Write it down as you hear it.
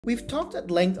We've talked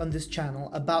at length on this channel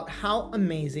about how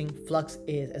amazing Flux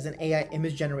is as an AI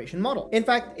image generation model. In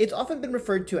fact, it's often been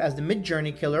referred to as the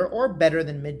Mid-Journey killer or better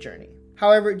than Mid-Journey.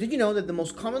 However, did you know that the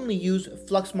most commonly used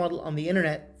Flux model on the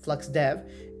internet, Flux Dev,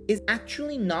 is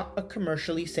actually not a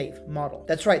commercially safe model?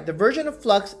 That's right, the version of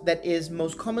Flux that is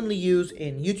most commonly used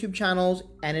in YouTube channels,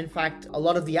 and in fact a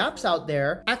lot of the apps out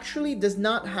there, actually does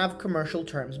not have commercial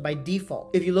terms by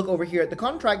default. If you look over here at the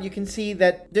contract, you can see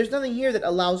that there's nothing here that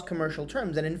allows commercial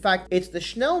terms, and in fact it's the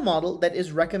Schnell model that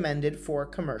is recommended for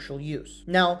commercial use.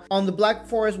 Now, on the Black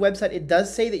Forest website, it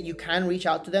does say that you can reach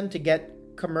out to them to get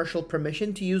commercial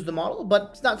permission to use the model, but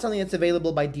it's not something that's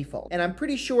available by default. And I'm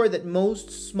pretty sure that most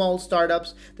small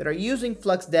startups that are using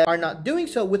Flux Dev are not doing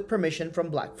so with permission from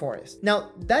Black Forest.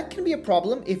 Now, that can be a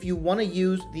problem if you want to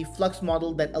use the Flux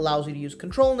model that allows you to use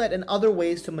ControlNet and other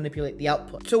ways to manipulate the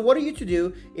output. So what are you to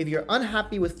do if you're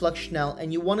unhappy with Flux Schnell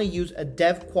and you want to use a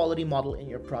dev quality model in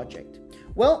your project?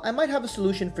 Well, I might have a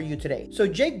solution for you today. So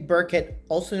Jake Burkett,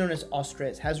 also known as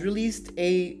Ostrich, has released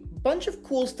a bunch of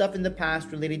cool stuff in the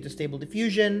past related to Stable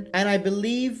Diffusion, and I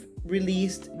believe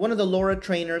released one of the LoRa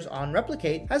trainers on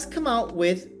Replicate has come out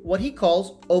with what he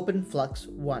calls OpenFLux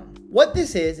 1. What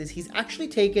this is he's actually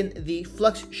taken the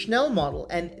Flux Schnell model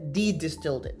and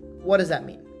de-distilled it. What does that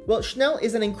mean? Well, Schnell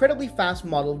is an incredibly fast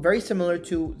model, very similar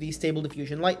to the Stable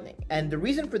Diffusion Lightning. And the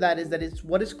reason for that is that it's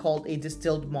what is called a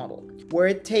distilled model, where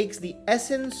it takes the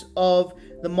essence of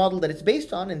the model that it's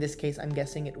based on, in this case, I'm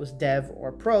guessing it was Dev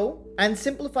or Pro, and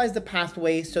simplifies the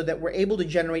pathways so that we're able to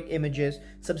generate images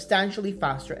substantially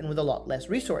faster and with a lot less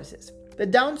resources. The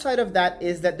downside of that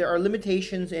is that there are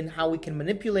limitations in how we can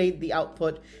manipulate the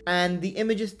output, and the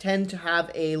images tend to have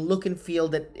a look and feel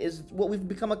that is what we've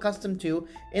become accustomed to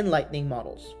in Lightning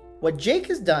models. What Jake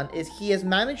has done is he has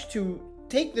managed to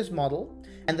take this model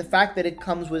and the fact that it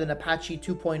comes with an Apache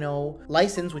 2.0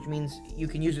 license, which means you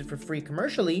can use it for free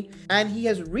commercially, and he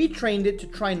has retrained it to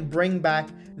try and bring back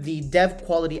the dev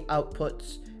quality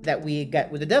outputs that we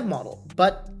get with the dev model,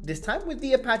 but this time with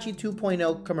the Apache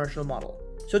 2.0 commercial model.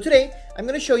 So today, I'm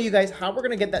going to show you guys how we're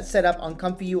going to get that set up on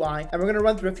Comfy UI, and we're going to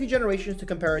run through a few generations to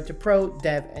compare it to Pro,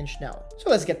 Dev, and Schnell. So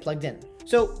let's get plugged in.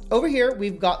 So over here,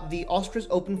 we've got the Ostrich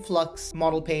OpenFLux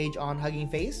model page on Hugging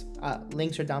Face.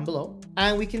 Links are down below.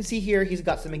 And we can see here, he's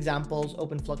got some examples,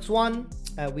 OpenFLux 1.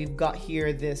 We've got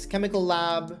here this chemical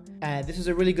lab. This is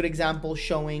a really good example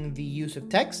showing the use of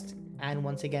text. And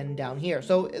once again down here.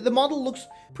 So the model looks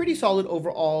pretty solid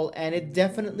overall, and it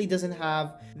definitely doesn't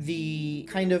have the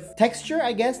kind of texture,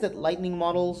 I guess, that Lightning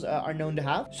models are known to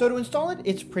have. So to install it,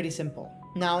 it's pretty simple.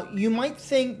 Now, you might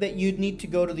think that you'd need to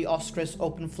go to the Ostrich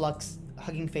OpenFLux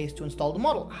Hugging Face to install the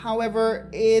model. However,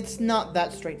 it's not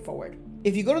that straightforward.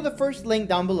 If you go to the first link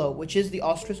down below, which is the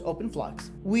Ostrich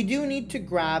OpenFLux, we do need to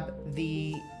grab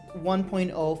the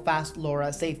 1.0 fast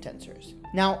LoRa safe tensors.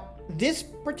 Now, this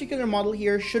particular model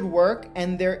here should work,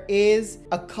 and there is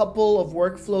a couple of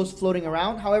workflows floating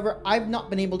around. However, I've not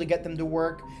been able to get them to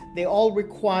work. They all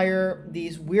require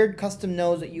these weird custom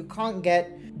nodes that you can't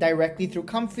get directly through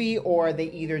Comfy, or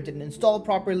they either didn't install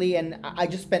properly, and I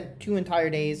just spent 2 entire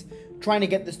days trying to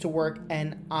get this to work,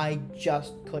 and I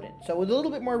just couldn't. So with a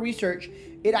little bit more research,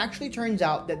 it actually turns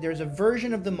out that there's a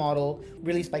version of the model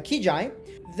released by Kijai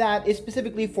that is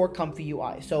specifically for Comfy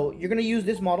UI. So you're gonna use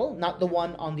this model, not the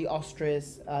one on the Ostrich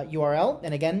URL.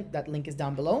 And again, that link is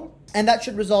down below. And that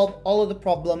should resolve all of the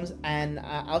problems, and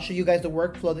I'll show you guys the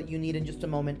workflow that you need in just a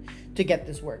moment to get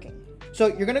this working. So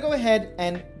you're gonna go ahead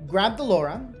and grab the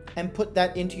LoRa and put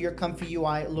that into your Comfy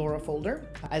UI LoRa folder.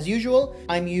 As usual,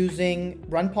 I'm using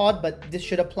RunPod, but this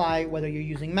should apply whether you're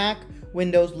using Mac,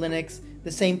 Windows, Linux,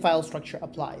 the same file structure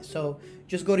applies. So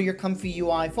just go to your Comfy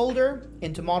UI folder,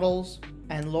 into Models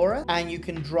and LoRa, and you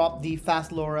can drop the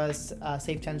fast LoRa's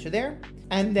safe tensor there.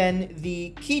 And then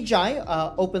the Kijai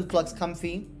OpenFLux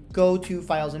Comfy, go to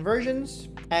Files and Versions,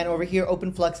 and over here,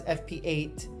 OpenFLux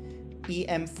FP8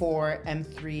 EM4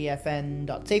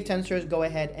 M3FN.safe tensors, go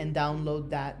ahead and download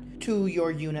that to your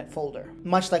unit folder,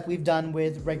 much like we've done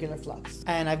with regular Flux.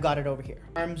 And I've got it over here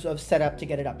in terms of setup to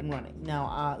get it up and running.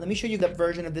 Now, let me show you the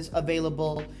version of this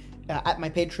available at my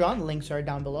Patreon. The links are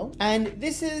down below. And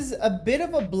this is a bit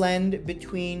of a blend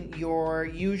between your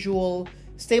usual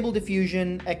Stable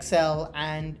Diffusion, Excel,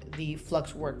 and the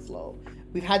Flux workflow.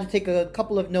 We've had to take a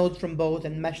couple of nodes from both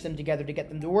and mesh them together to get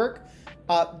them to work.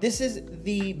 This is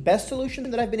the best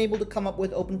solution that I've been able to come up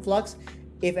with OpenFLux.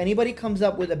 If anybody comes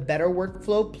up with a better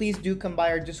workflow, please do come by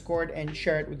our Discord and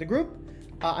share it with the group.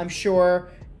 I'm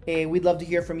sure we'd love to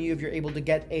hear from you if you're able to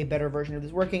get a better version of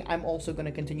this working. I'm also going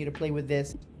to continue to play with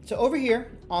this. So over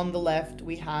here on the left,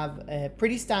 we have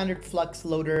pretty standard Flux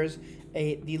loaders,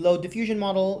 the load diffusion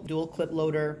model, dual clip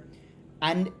loader,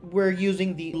 And we're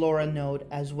using the LoRa node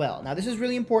as well. Now, this is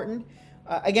really important.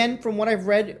 Again, from what I've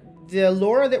read, the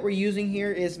LoRa that we're using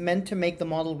here is meant to make the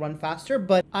model run faster,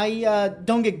 but I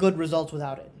don't get good results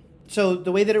without it. So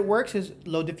the way that it works is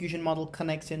load diffusion model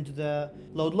connects into the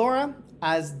load LoRa,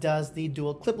 as does the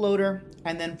dual clip loader.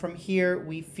 And then from here,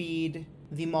 we feed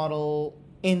the model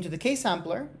into the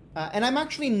K-sampler. And I'm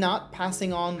actually not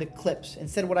passing on the clips.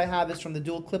 Instead, what I have is from the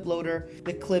dual clip loader,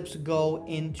 the clips go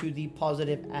into the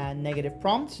positive and negative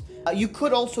prompts. You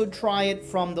could also try it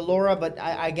from the LoRa, but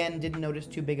I again didn't notice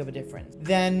too big of a difference.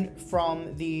 Then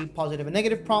from the positive and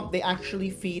negative prompt, they actually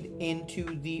feed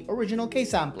into the original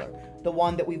K-sampler, the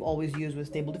one that we've always used with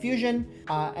Stable Diffusion.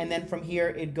 And then from here,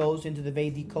 it goes into the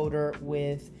VE decoder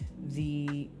with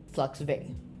the Flux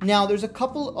VE. Now, there's a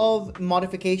couple of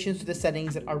modifications to the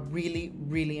settings that are really,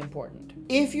 really important.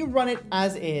 If you run it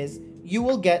as is, you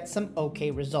will get some okay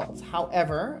results.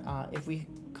 However, if we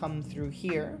come through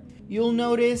here, you'll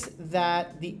notice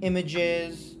that the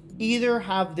images either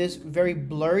have this very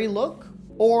blurry look,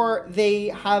 or they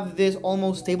have this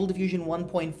almost Stable Diffusion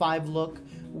 1.5 look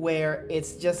where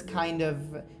it's just kind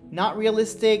of not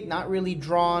realistic, not really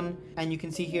drawn. And you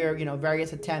can see here,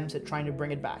 various attempts at trying to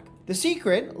bring it back. The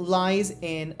secret lies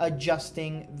in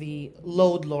adjusting the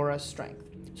load LoRa strength.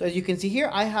 So as you can see here,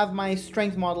 I have my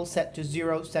strength model set to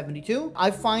 0.72.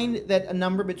 I find that a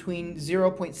number between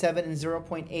 0.7 and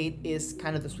 0.8 is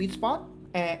kind of the sweet spot.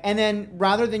 And then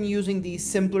rather than using the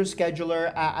simpler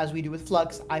scheduler as we do with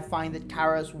Flux, I find that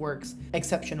Keras works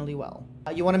exceptionally well.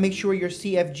 You want to make sure your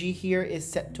CFG here is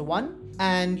set to 1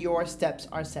 and your steps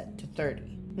are set to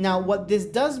 30. Now, what this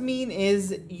does mean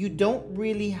is you don't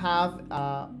really have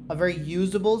a very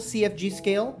usable CFG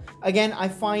scale. Again, I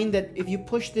find that if you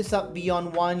push this up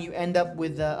beyond 1, you end up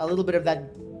with a little bit of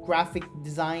that graphic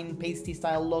design pasty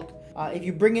style look. If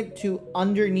you bring it to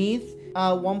underneath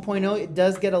 1.0, it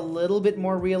does get a little bit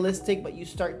more realistic, but you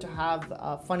start to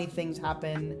have funny things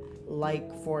happen.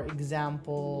 Like, for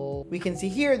example, we can see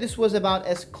here, this was about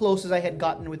as close as I had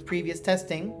gotten with previous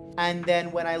testing. And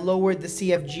then when I lowered the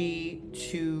CFG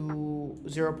to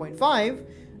 0.5,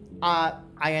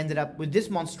 I ended up with this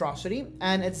monstrosity.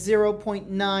 And at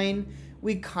 0.9,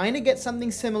 we kind of get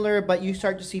something similar, but you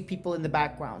start to see people in the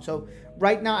background. So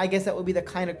right now, I guess that would be the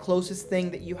kind of closest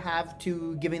thing that you have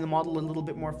to giving the model a little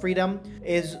bit more freedom,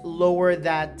 is lower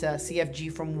that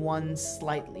CFG from 1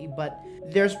 slightly. But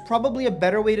there's probably a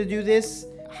better way to do this.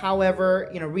 However,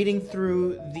 reading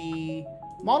through the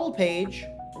model page,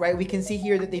 right, we can see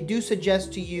here that they do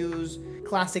suggest to use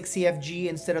classic CFG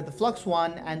instead of the Flux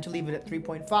one and to leave it at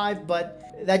 3.5,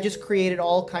 but that just created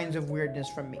all kinds of weirdness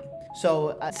from me.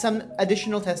 So some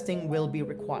additional testing will be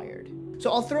required.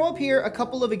 So I'll throw up here a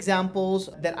couple of examples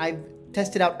that I've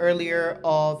tested out earlier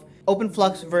of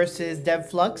OpenFLux versus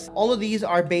DevFlux. All of these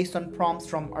are based on prompts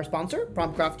from our sponsor,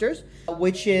 Prompt Crafters,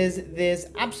 which is this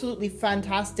absolutely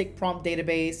fantastic prompt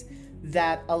database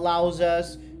that allows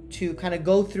us to kind of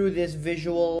go through this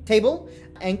visual table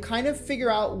and kind of figure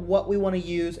out what we want to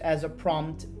use as a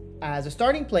prompt as a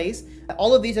starting place.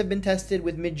 All of these have been tested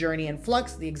with Midjourney and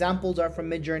Flux. The examples are from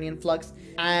Midjourney and Flux,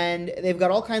 and they've got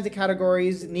all kinds of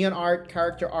categories: neon art,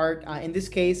 character art. In this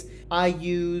case, I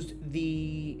used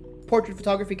the portrait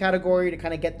photography category to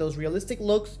kind of get those realistic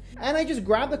looks. And I just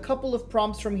grabbed a couple of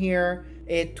prompts from here,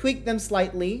 tweaked them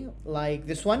slightly, like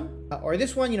this one or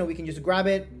this one. We can just grab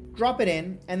it, drop it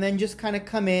in, and then just kind of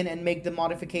come in and make the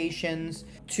modifications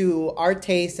to our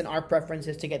taste and our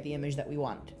preferences to get the image that we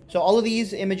want. So all of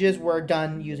these images were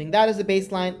done using that as a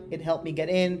baseline. It helped me get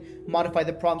in, modify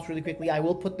the prompts really quickly. I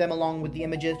will put them along with the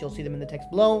images. You'll see them in the text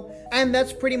below. And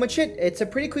that's pretty much it. It's a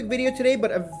pretty quick video today, but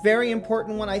a very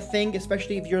important one, I think,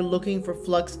 especially if you're looking for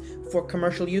Flux for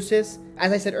commercial uses.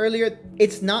 As I said earlier,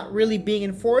 it's not really being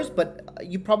enforced, but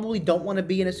you probably don't want to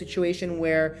be in a situation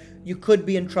where you could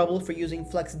be in trouble for using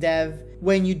Flux Dev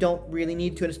when you don't really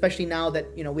need to, and especially now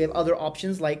that we have other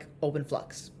options like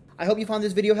OpenFLux. I hope you found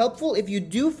this video helpful. If you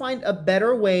do find a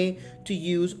better way to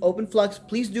use OpenFLux,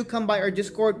 please do come by our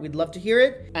Discord. We'd love to hear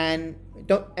it. And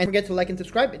don't forget to like and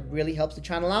subscribe. It really helps the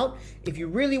channel out. If you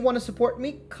really want to support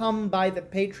me, come by the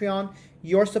Patreon.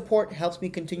 Your support helps me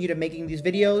continue to making these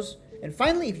videos. And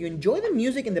finally, if you enjoy the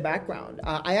music in the background,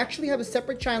 I actually have a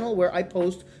separate channel where I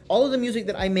post all of the music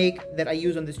that I make that I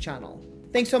use on this channel.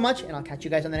 Thanks so much, and I'll catch you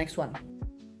guys on the next one.